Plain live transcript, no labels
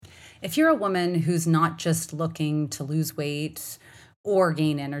If you're a woman who's not just looking to lose weight or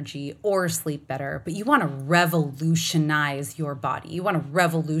gain energy or sleep better, but you want to revolutionize your body, you want to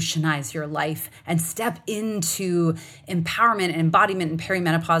revolutionize your life and step into empowerment and embodiment and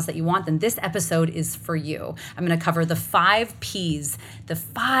perimenopause that you want, then this episode is for you. I'm going to cover the 5 Ps, the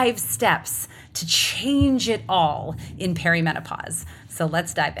 5 steps to change it all in perimenopause. So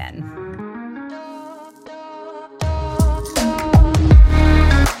let's dive in.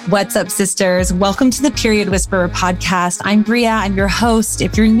 What's up, sisters? Welcome to the Period Whisperer podcast. I'm Bria. I'm your host.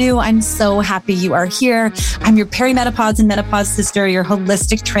 If you're new, I'm so happy you are here. I'm your perimenopause and menopause sister, your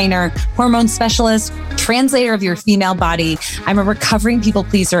holistic trainer, hormone specialist, translator of your female body. I'm a recovering people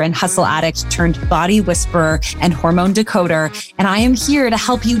pleaser and hustle addict turned body whisperer and hormone decoder. And I am here to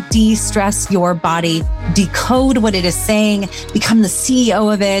help you de-stress your body, decode what it is saying, become the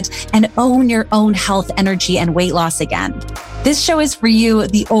CEO of it, and own your own health, energy, and weight loss again. This show is for you,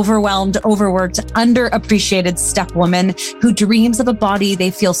 the overwhelmed, overworked, underappreciated step woman who dreams of a body they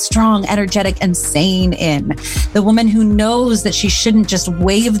feel strong, energetic, and sane in. The woman who knows that she shouldn't just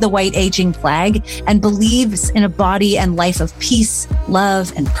wave the white aging flag and believes in a body and life of peace,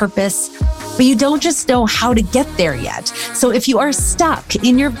 love, and purpose. But you don't just know how to get there yet. So if you are stuck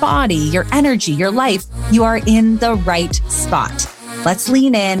in your body, your energy, your life, you are in the right spot. Let's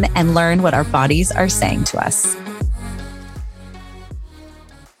lean in and learn what our bodies are saying to us.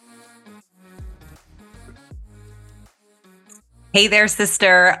 Hey there,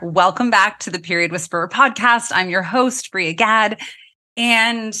 sister. Welcome back to the Period Whisperer podcast. I'm your host, Bria Gad,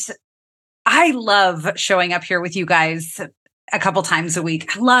 and I love showing up here with you guys a couple times a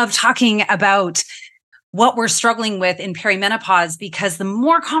week. I love talking about what we're struggling with in perimenopause because the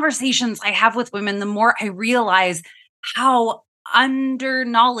more conversations I have with women, the more I realize how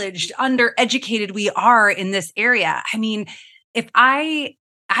underknowledged, undereducated we are in this area. I mean, if I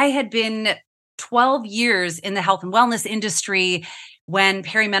had been 12 years in the health and wellness industry when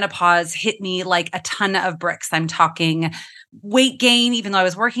perimenopause hit me like a ton of bricks. I'm talking weight gain, even though I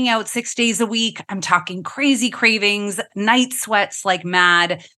was working out 6 days a week. I'm talking crazy cravings, night sweats like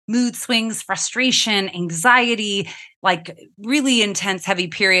mad, mood swings, frustration, anxiety, like really intense, heavy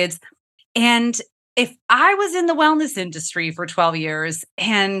periods. And if I was in the wellness industry for 12 years,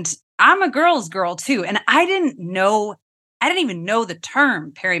 and I'm a girl's girl too, and I didn't even know the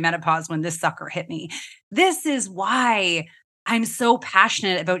term perimenopause when this sucker hit me. This is why I'm so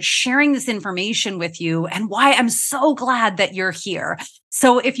passionate about sharing this information with you and why I'm so glad that you're here.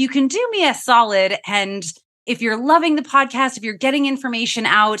 So if you can do me a solid, and if you're loving the podcast, if you're getting information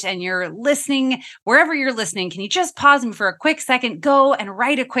out and you're listening, wherever you're listening, can you just pause me for a quick second, go and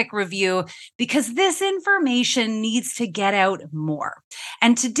write a quick review, because this information needs to get out more.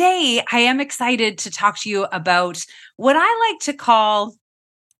 And today I am excited to talk to you about what I like to call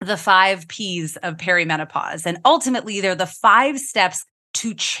the 5 Ps of perimenopause. And ultimately, they're the 5 steps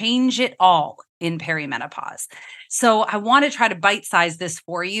to change it all in perimenopause. So I want to try to bite-size this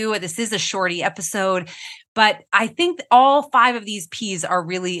for you. This is a shorty episode, but I think all 5 of these Ps are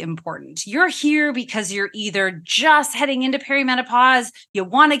really important. You're here because you're either just heading into perimenopause, you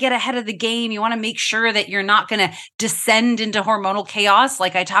want to get ahead of the game, you want to make sure that you're not going to descend into hormonal chaos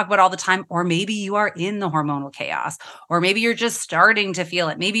like I talk about all the time, or maybe you are in the hormonal chaos, or maybe you're just starting to feel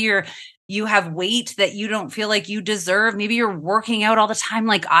it. Maybe you have weight that you don't feel like you deserve. Maybe you're working out all the time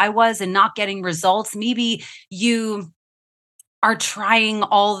like I was and not getting results. Maybe you are trying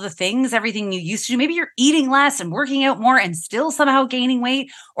all the things, everything you used to do. Maybe you're eating less and working out more and still somehow gaining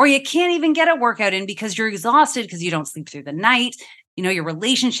weight, or you can't even get a workout in because you're exhausted because you don't sleep through the night. You know, your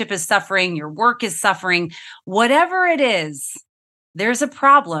relationship is suffering, your work is suffering. Whatever it is, there's a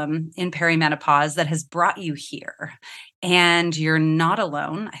problem in perimenopause that has brought you here. And you're not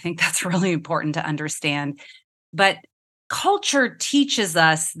alone. I think that's really important to understand. But culture teaches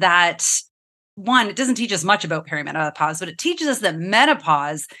us that, one, it doesn't teach us much about perimenopause, but it teaches us that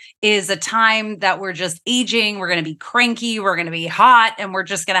menopause is a time that we're just aging, we're going to be cranky, we're going to be hot, and we're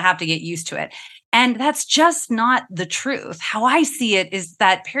just going to have to get used to it. And that's just not the truth. How I see it is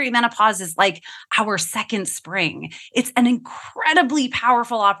that perimenopause is like our second spring. It's an incredibly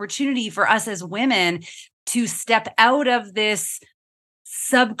powerful opportunity for us as women to step out of this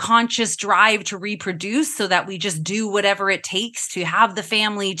subconscious drive to reproduce so that we just do whatever it takes to have the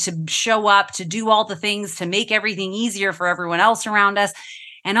family, to show up, to do all the things, to make everything easier for everyone else around us.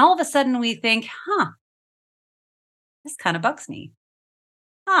 And all of a sudden we think, this kind of bugs me.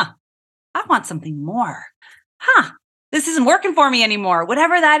 I want something more. This isn't working for me anymore,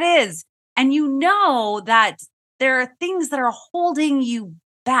 whatever that is. And you know that there are things that are holding you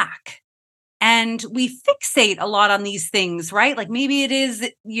back And we fixate a lot on these things, right? Like maybe it is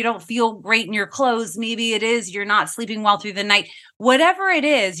you don't feel great in your clothes. Maybe it is you're not sleeping well through the night. Whatever it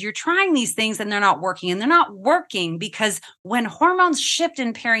is, you're trying these things and they're not working. And they're not working because when hormones shift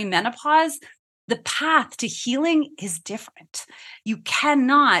in perimenopause, the path to healing is different. You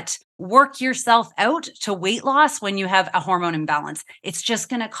cannot work yourself out to weight loss when you have a hormone imbalance. It's just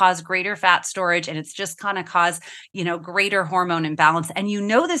going to cause greater fat storage and it's just going to cause, greater hormone imbalance. And you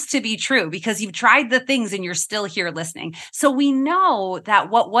know this to be true because you've tried the things and you're still here listening. So we know that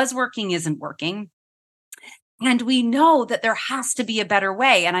what was working isn't working. And we know that there has to be a better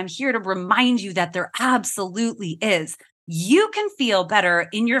way. And I'm here to remind you that there absolutely is. You can feel better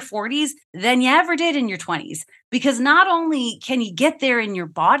in your 40s than you ever did in your 20s because not only can you get there in your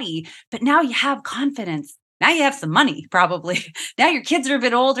body, but now you have confidence. Now you have some money, probably. Now your kids are a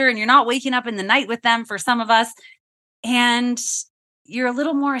bit older and you're not waking up in the night with them for some of us. And you're a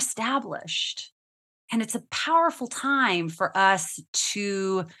little more established. And it's a powerful time for us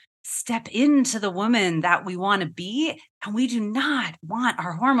to step into the woman that we want to be. And we do not want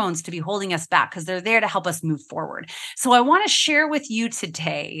our hormones to be holding us back because they're there to help us move forward. So I want to share with you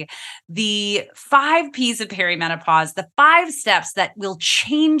today the 5 P's of perimenopause, the 5 steps that will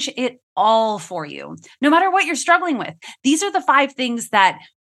change it all for you, no matter what you're struggling with. These are the 5 things that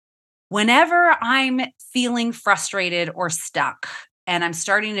whenever I'm feeling frustrated or stuck, and I'm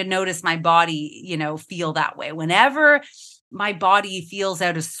starting to notice my body, feel that way. Whenever my body feels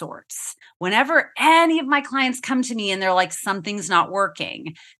out of sorts, whenever any of my clients come to me and they're like, something's not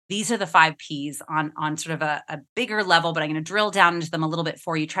working, these are the 5 P's on sort of a bigger level, but I'm going to drill down into them a little bit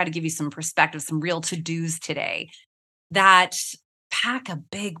for you, try to give you some perspective, some real to-dos today that pack a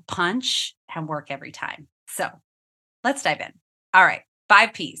big punch and work every time. So let's dive in. All right.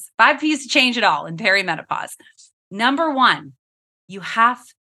 5 P's to change it all in perimenopause. Number 1, you have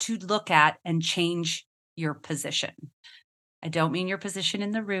to look at and change your position. I don't mean your position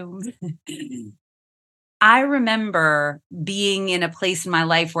in the room. I remember being in a place in my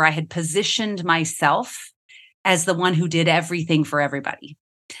life where I had positioned myself as the one who did everything for everybody,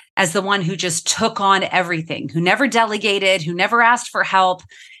 as the one who just took on everything, who never delegated, who never asked for help,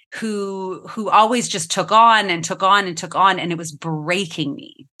 who always just took on and took on and took on, and it was breaking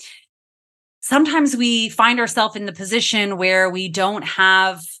me. Sometimes we find ourselves in the position where we don't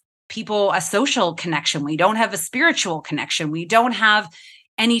have a social connection. We don't have a spiritual connection. We don't have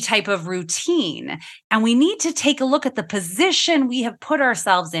any type of routine. And we need to take a look at the position we have put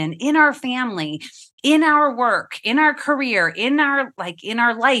ourselves in our family, in our work, in our career, in our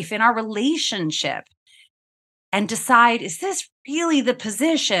life, in our relationship, and decide, is this really the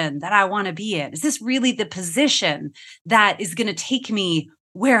position that I want to be in? Is this really the position that is going to take me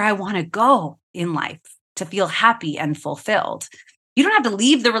where I want to go in life to feel happy and fulfilled? You don't have to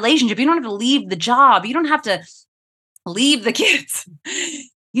leave the relationship. You don't have to leave the job. You don't have to leave the kids.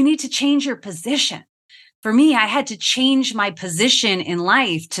 You need to change your position. For me, I had to change my position in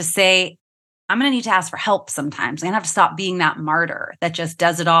life to say, I'm going to need to ask for help sometimes. I'm going to have to stop being that martyr that just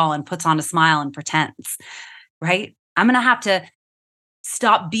does it all and puts on a smile and pretends, right? I'm going to have to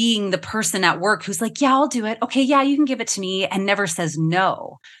stop being the person at work who's like, yeah, I'll do it. Okay, yeah, you can give it to me, and never says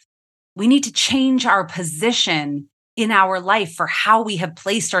no. We need to change our position in our life for how we have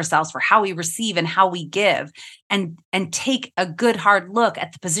placed ourselves, for how we receive and how we give, and take a good hard look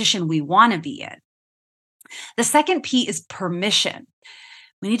at the position we want to be in. The second P is permission.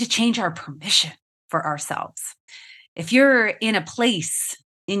 We need to change our permission for ourselves. If you're in a place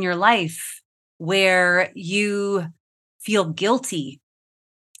in your life where you feel guilty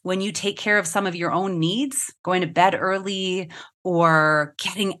when you take care of some of your own needs, going to bed early or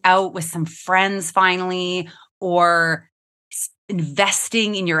getting out with some friends finally, or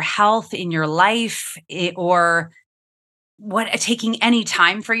investing in your health, in your life, or taking any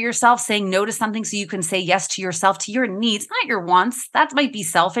time for yourself, saying no to something so you can say yes to yourself, to your needs, not your wants. That might be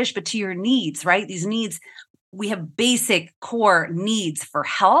selfish, but to your needs, right? These needs, we have basic core needs for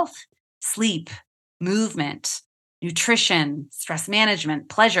health, sleep, movement, nutrition, stress management,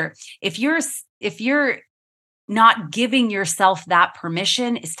 pleasure. If you're not giving yourself that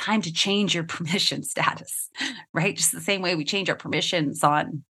permission, it's time to change your permission status, right? Just the same way we change our permissions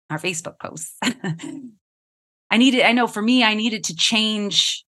on our Facebook posts. I know for me, I needed to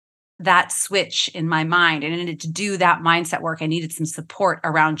change that switch in my mind. I needed to do that mindset work. I needed some support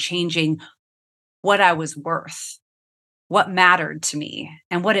around changing what I was worth, what mattered to me,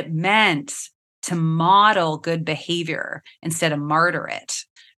 and what it meant to model good behavior instead of martyr it,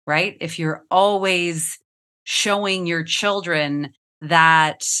 right? If you're always showing your children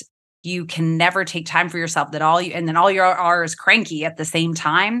that you can never take time for yourself, and then all you are is cranky at the same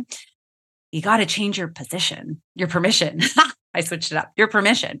time, you got to change your position, your permission. I switched it up, your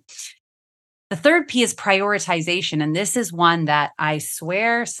permission. The third P is prioritization. And this is one that I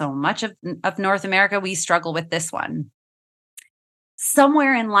swear so much of North America, we struggle with this one.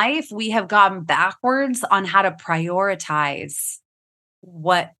 Somewhere in life, we have gone backwards on how to prioritize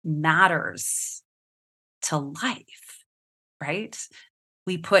what matters to life, right?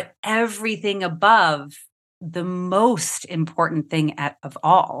 We put everything above the most important thing of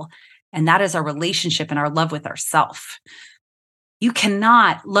all, and that is our relationship and our love with ourself. You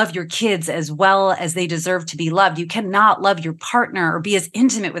cannot love your kids as well as they deserve to be loved. You cannot love your partner or be as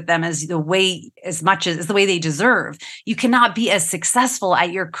intimate with them as much as the way they deserve. You cannot be as successful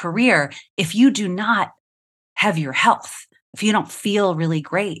at your career if you do not have your health, if you don't feel really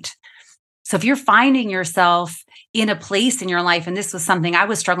great. So if you're finding yourself in a place in your life, and this was something I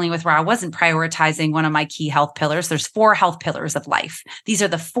was struggling with where I wasn't prioritizing one of my key health pillars. There's 4 health pillars of life. These are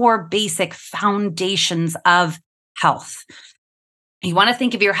the 4 basic foundations of health. You want to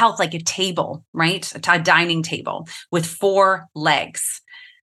think of your health like a table, right? A dining table with 4 legs.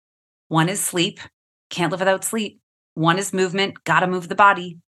 One is sleep. Can't live without sleep. One is movement. Got to move the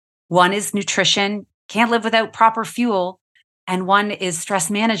body. One is nutrition. Can't live without proper fuel. And one is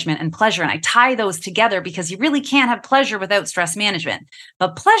stress management and pleasure. And I tie those together because you really can't have pleasure without stress management.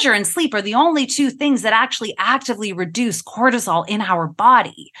 But pleasure and sleep are the only 2 things that actually actively reduce cortisol in our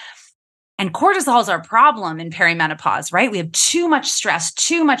body. And cortisol is our problem in perimenopause, right? We have too much stress,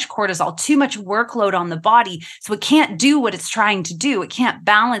 too much cortisol, too much workload on the body. So it can't do what it's trying to do. It can't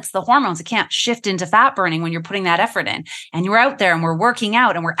balance the hormones. It can't shift into fat burning when you're putting that effort in. And you're out there and we're working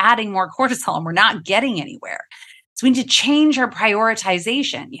out and we're adding more cortisol and we're not getting anywhere. So we need to change our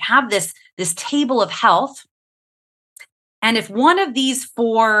prioritization. You have this table of health. And if one of these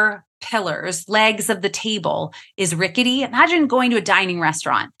 4 pillars, legs of the table, is rickety, imagine going to a dining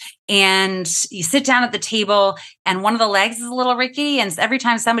restaurant and you sit down at the table and one of the legs is a little rickety. And every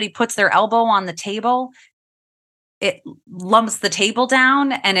time somebody puts their elbow on the table, it lumps the table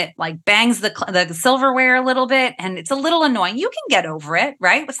down and it like bangs the silverware a little bit. And it's a little annoying. You can get over it,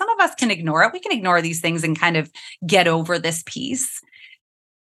 right? But some of us can ignore it. We can ignore these things and kind of get over this piece.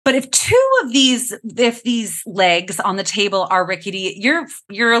 But if these legs on the table are rickety,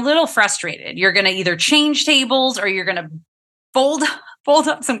 you're a little frustrated. You're going to either change tables or you're going to fold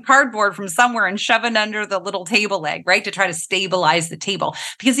up some cardboard from somewhere and shove it under the little table leg, right? To try to stabilize the table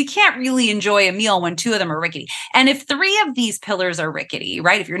because you can't really enjoy a meal when 2 of them are rickety. And if 3 of these pillars are rickety,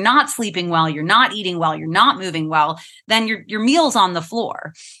 right? If you're not sleeping well, you're not eating well, you're not moving well, then your meal's on the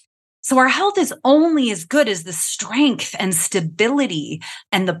floor. So our health is only as good as the strength and stability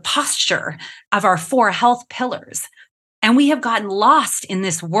and the posture of our 4 health pillars. And we have gotten lost in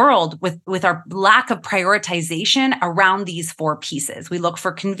this world with our lack of prioritization around these 4 pieces. We look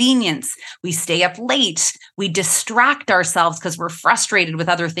for convenience. We stay up late. We distract ourselves because we're frustrated with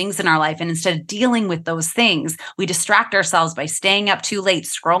other things in our life. And instead of dealing with those things, we distract ourselves by staying up too late,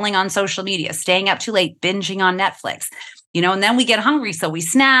 scrolling on social media, staying up too late, binging on Netflix. And then we get hungry, so we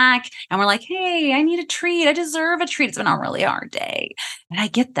snack and we're like, hey, I need a treat. I deserve a treat. It's been a really hard day. And I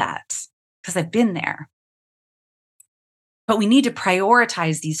get that because I've been there. But we need to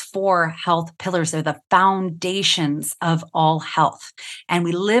prioritize these 4 health pillars. They're the foundations of all health. And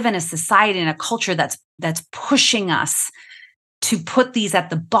we live in a society and a culture that's pushing us to put these at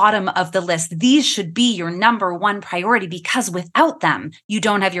the bottom of the list. These should be your number 1 priority because without them, you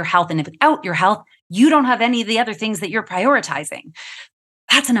don't have your health. And without your health, you don't have any of the other things that you're prioritizing.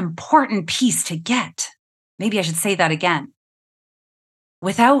 That's an important piece to get. Maybe I should say that again.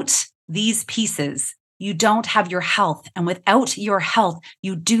 Without these pieces, you don't have your health. And without your health,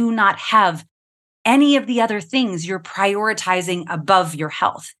 you do not have any of the other things you're prioritizing above your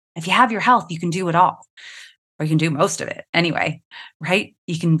health. If you have your health, you can do it all. Or you can do most of it anyway, right?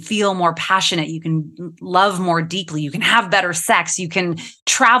 You can feel more passionate. You can love more deeply. You can have better sex. You can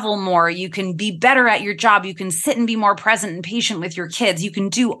travel more. You can be better at your job. You can sit and be more present and patient with your kids. You can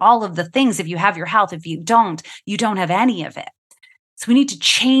do all of the things if you have your health. If you don't have any of it. So we need to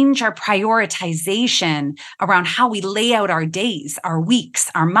change our prioritization around how we lay out our days, our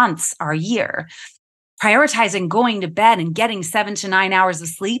weeks, our months, our year. Prioritizing going to bed and getting 7 to 9 hours of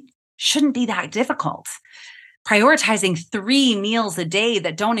sleep shouldn't be that difficult. Prioritizing 3 meals a day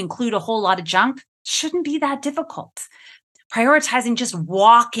that don't include a whole lot of junk shouldn't be that difficult. Prioritizing just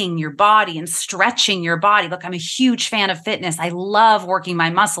walking your body and stretching your body. Look, I'm a huge fan of fitness. I love working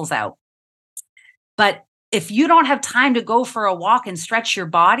my muscles out. But if you don't have time to go for a walk and stretch your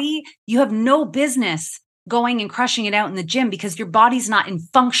body, you have no business going and crushing it out in the gym because your body's not in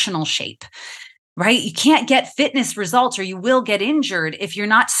functional shape. right? You can't get fitness results or you will get injured if you're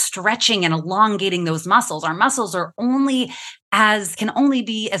not stretching and elongating those muscles. Our muscles can only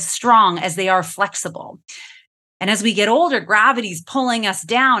be as strong as they are flexible. And as we get older, gravity's pulling us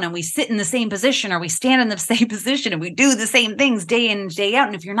down and we sit in the same position or we stand in the same position and we do the same things day in and day out.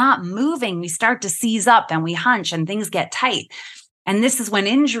 And if you're not moving, we start to seize up and we hunch and things get tight. And this is when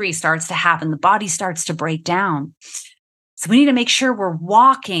injury starts to happen. The body starts to break down. So we need to make sure we're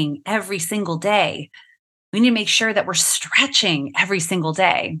walking every single day. We need to make sure that we're stretching every single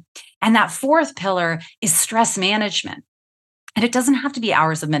day. And that fourth pillar is stress management. And it doesn't have to be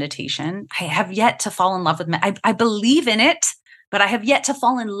hours of meditation. I have yet to fall in love with I believe in it, but I have yet to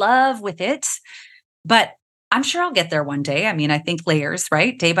fall in love with it. But I'm sure I'll get there one day. I mean, I think layers,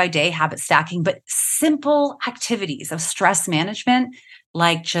 right? Day by day, habit stacking, but simple activities of stress management,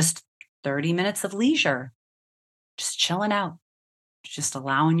 like just 30 minutes of leisure, just chilling out, just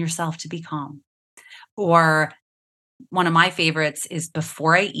allowing yourself to be calm. Or one of my favorites is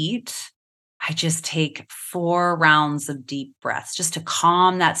before I eat, I just take 4 rounds of deep breaths just to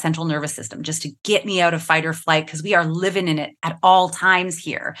calm that central nervous system, just to get me out of fight or flight, because we are living in it at all times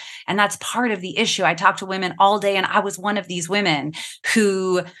here. And that's part of the issue. I talk to women all day, and I was one of these women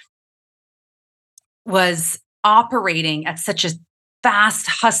who was operating at such a fast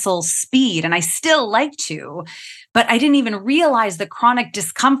hustle speed, and I still like to, but I didn't even realize the chronic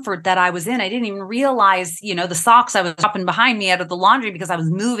discomfort that I was in. I didn't even realize, the socks I was dropping behind me out of the laundry because I was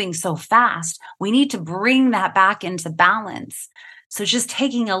moving so fast. We need to bring that back into balance. So just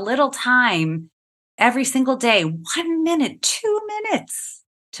taking a little time every single day, 1 minute, 2 minutes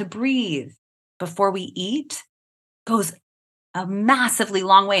to breathe before we eat goes a massively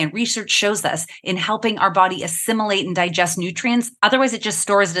long way. And research shows us in helping our body assimilate and digest nutrients. Otherwise, it just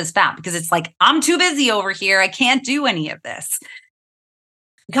stores it as fat because it's like, I'm too busy over here. I can't do any of this.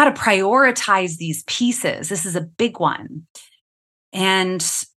 We got to prioritize these pieces. This is a big one. And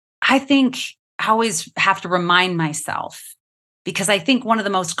I think I always have to remind myself, because I think one of the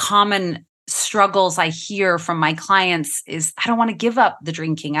most common struggles I hear from my clients is, I don't want to give up the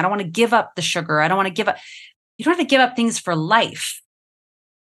drinking. I don't want to give up the sugar. I don't want to give up. You don't have to give up things for life,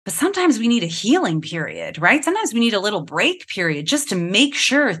 but sometimes we need a healing period, right? Sometimes we need a little break period just to make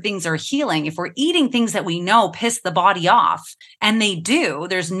sure things are healing. If we're eating things that we know piss the body off, and they do,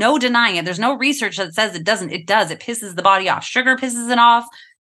 there's no denying it. There's no research that says it doesn't. It does. It pisses the body off. Sugar pisses it off.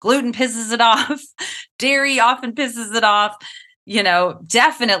 Gluten pisses it off. Dairy often pisses it off.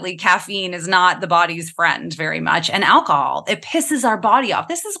 Definitely caffeine is not the body's friend very much. And alcohol, it pisses our body off.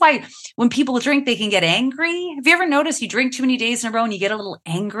 This is why when people drink, they can get angry. Have you ever noticed you drink too many days in a row and you get a little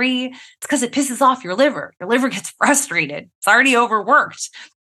angry? It's because it pisses off your liver. Your liver gets frustrated. It's already overworked.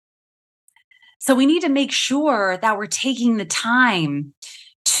 So we need to make sure that we're taking the time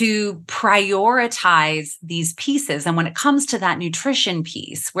to prioritize these pieces. And when it comes to that nutrition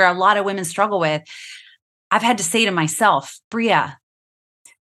piece, where a lot of women struggle with, I've had to say to myself, Bria,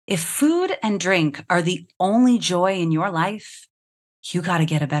 if food and drink are the only joy in your life, you got to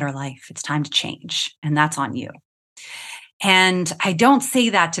get a better life. It's time to change. And that's on you. And I don't say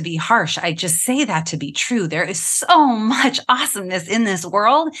that to be harsh. I just say that to be true. There is so much awesomeness in this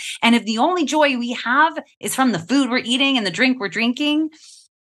world. And if the only joy we have is from the food we're eating and the drink we're drinking,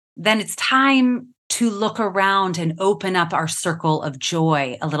 then it's time to look around and open up our circle of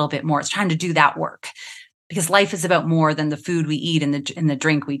joy a little bit more. It's time to do that work. Because life is about more than the food we eat and the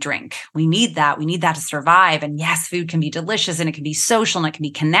drink we drink. We need that. We need that to survive. And yes, food can be delicious and it can be social and it can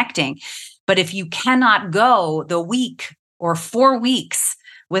be connecting. But if you cannot go the week or 4 weeks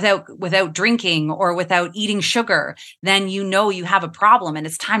without drinking or without eating sugar, then you have a problem, and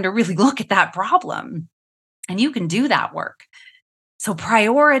it's time to really look at that problem. And you can do that work. So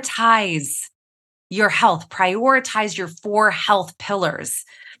prioritize your health. Prioritize your 4 health pillars.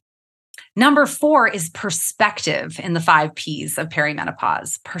 Number 4 is perspective in the 5 P's of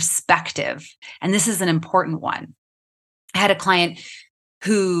perimenopause. Perspective. And this is an important one. I had a client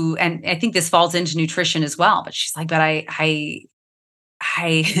who, and I think this falls into nutrition as well, but she's like, but I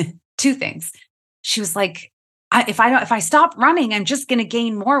 2 things. She was like, if I stop running, I'm just going to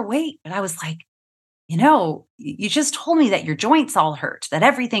gain more weight. But I was like, you just told me that your joints all hurt, that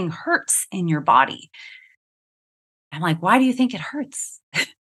everything hurts in your body. I'm like, why do you think it hurts?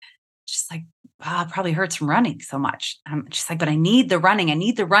 She's like, it probably hurts from running so much. She's like, but I need the running. I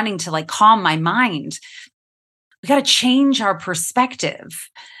need the running to like calm my mind. We got to change our perspective.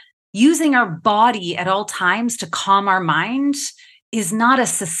 Using our body at all times to calm our mind is not a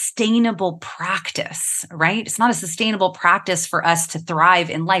sustainable practice, right? It's not a sustainable practice for us to thrive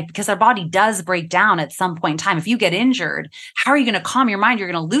in life, because our body does break down at some point in time. If you get injured, how are you going to calm your mind? You're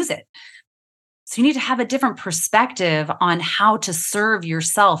going to lose it. So you need to have a different perspective on how to serve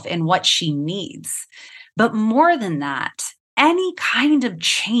yourself and what she needs. But more than that, any kind of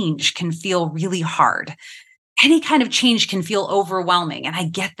change can feel really hard. Any kind of change can feel overwhelming. And I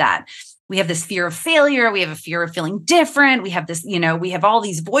get that. We have this fear of failure. We have a fear of feeling different. We have this, we have all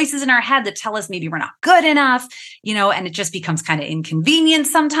these voices in our head that tell us maybe we're not good enough, and it just becomes kind of inconvenient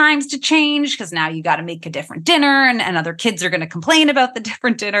sometimes to change because now you got to make a different dinner and other kids are going to complain about the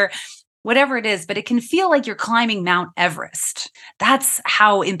different dinner, whatever it is. But it can feel like you're climbing Mount Everest. That's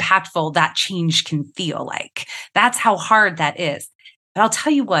how impactful that change can feel like. That's how hard that is. But I'll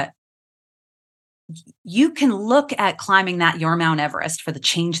tell you what, you can look at climbing your Mount Everest for the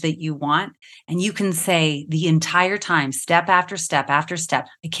change that you want. And you can say the entire time, step after step after step,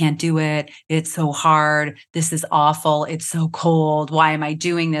 I can't do it. It's so hard. This is awful. It's so cold. Why am I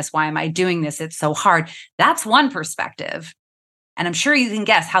doing this? Why am I doing this? It's so hard. That's one perspective. And I'm sure you can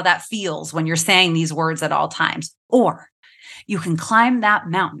guess how that feels when you're saying these words at all times. Or you can climb that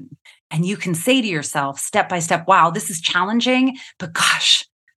mountain and you can say to yourself, step by step, wow, this is challenging, but gosh,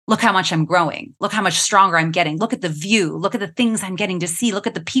 look how much I'm growing. Look how much stronger I'm getting. Look at the view. Look at the things I'm getting to see. Look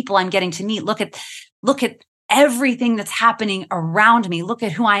at the people I'm getting to meet. Look at everything that's happening around me. Look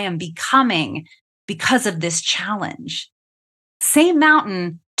at who I am becoming because of this challenge. Same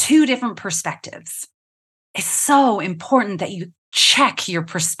mountain, two different perspectives. It's so important that you check your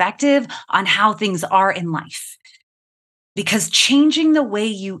perspective on how things are in life, because changing the way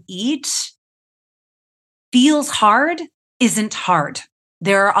you eat feels hard, isn't hard.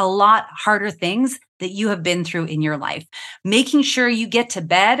 There are a lot harder things that you have been through in your life. Making sure you get to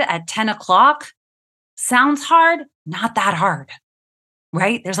bed at 10 o'clock sounds hard, not that hard,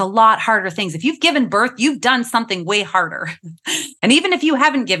 right? There's a lot harder things. If you've given birth, you've done something way harder. And even if you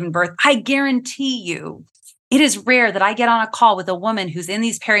haven't given birth, I guarantee you, it is rare that I get on a call with a woman who's in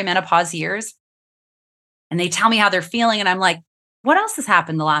these perimenopause years and they tell me how they're feeling. And I'm like, what else has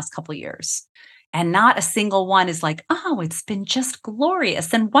happened the last couple of years? And not a single one is like, oh, it's been just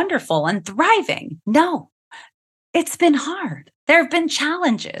glorious and wonderful and thriving. No, it's been hard. There have been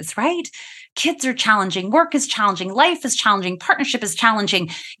challenges, right? Kids are challenging. Work is challenging. Life is challenging. Partnership is challenging.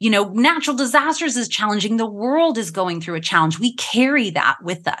 Natural disasters is challenging. The world is going through a challenge. We carry that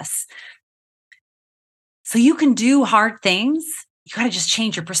with us. So you can do hard things. You got to just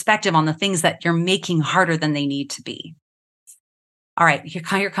change your perspective on the things that you're making harder than they need to be. All right,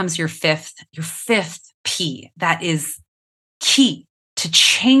 here comes your fifth P that is key to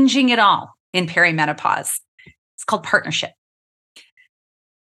changing it all in perimenopause. It's called partnership.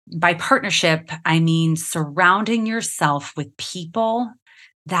 By partnership, I mean surrounding yourself with people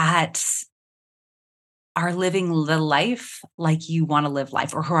that are living the life like you want to live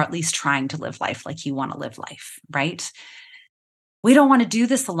life, or who are at least trying to live life like you want to live life, right? We don't want to do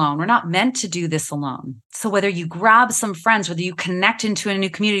this alone. We're not meant to do this alone. So whether you grab some friends, whether you connect into a new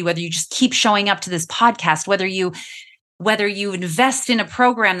community, whether you just keep showing up to this podcast, whether you invest in a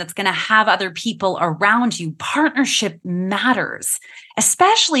program that's going to have other people around you, partnership matters,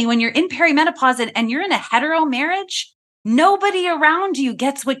 especially when you're in perimenopause and you're in a hetero marriage. Nobody around you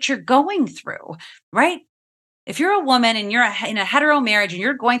gets what you're going through, right? If you're a woman and you're in a hetero marriage and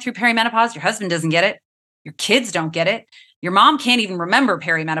you're going through perimenopause, your husband doesn't get it. Your kids don't get it. Your mom can't even remember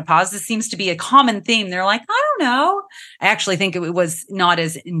perimenopause. This seems to be a common theme. They're like, I don't know. I actually think it was not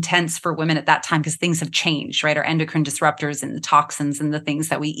as intense for women at that time because things have changed, right? Our endocrine disruptors and the toxins and the things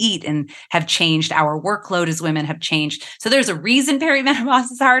that we eat and have changed. Our workload as women have changed. So there's a reason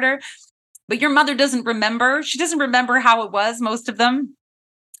perimenopause is harder, but your mother doesn't remember. She doesn't remember how it was, most of them.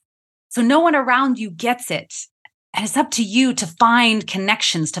 So no one around you gets it. And it's up to you to find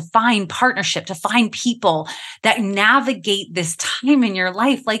connections, to find partnership, to find people that navigate this time in your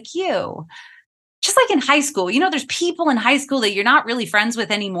life like you. Just like in high school, there's people in high school that you're not really friends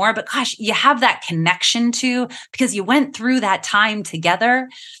with anymore, but gosh, you have that connection to because you went through that time together.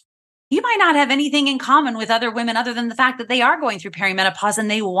 You might not have anything in common with other women other than the fact that they are going through perimenopause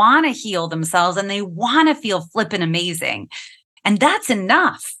and they want to heal themselves and they want to feel flippin' amazing. And that's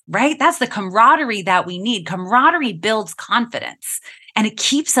enough, right? That's the camaraderie that we need. Camaraderie builds confidence and it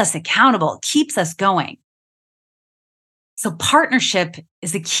keeps us accountable. It keeps us going. So partnership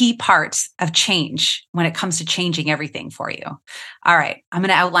is a key part of change when it comes to changing everything for you. All right, I'm going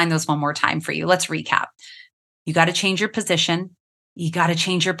to outline those one more time for you. Let's recap. You got to change your position. You got to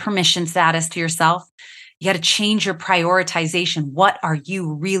change your permission status to yourself. You got to change your prioritization. What are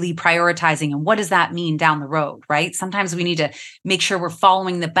you really prioritizing? And what does that mean down the road, right? Sometimes we need to make sure we're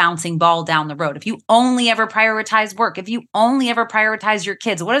following the bouncing ball down the road. If you only ever prioritize work, if you only ever prioritize your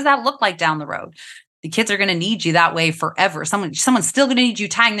kids, what does that look like down the road? The kids are going to need you that way forever. Someone's still going to need you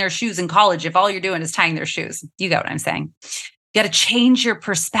tying their shoes in college if all you're doing is tying their shoes. You get what I'm saying? You got to change your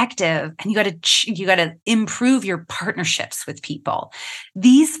perspective, and you got to improve your partnerships with people.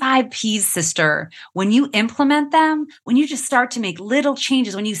 These 5 P's, sister, when you implement them, when you just start to make little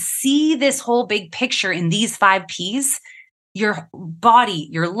changes, when you see this whole big picture in these 5 P's, your body,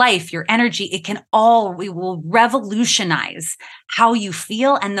 your life, your energy, we will revolutionize how you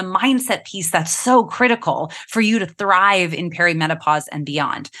feel and the mindset piece that's so critical for you to thrive in perimenopause and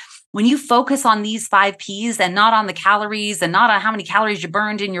beyond. When you focus on these 5 P's and not on the calories and not on how many calories you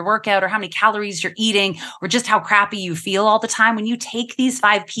burned in your workout or how many calories you're eating or just how crappy you feel all the time, when you take these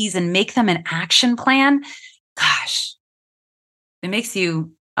 5 P's and make them an action plan, gosh, it makes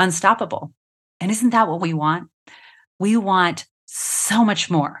you unstoppable. And isn't that what we want? We want so much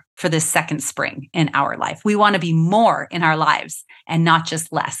more for this second spring in our life. We want to be more in our lives and not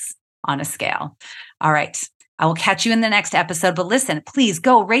just less on a scale. All right. I will catch you in the next episode. But listen, please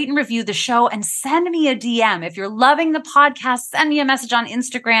go rate and review the show and send me a DM. If you're loving the podcast, send me a message on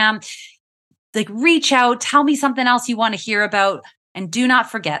Instagram. Reach out, tell me something else you want to hear about. And do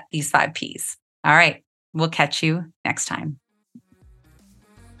not forget these 5 P's. All right. We'll catch you next time.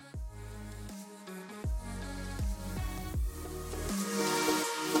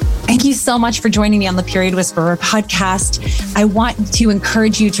 Thank you so much for joining me on the Period Whisperer podcast. I want to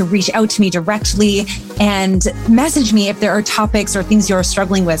encourage you to reach out to me directly and message me if there are topics or things you're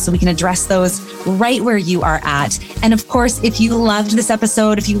struggling with so we can address those right where you are at. And of course, if you loved this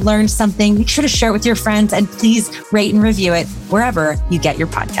episode, if you learned something, make sure to share it with your friends and please rate and review it wherever you get your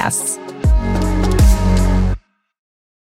podcasts.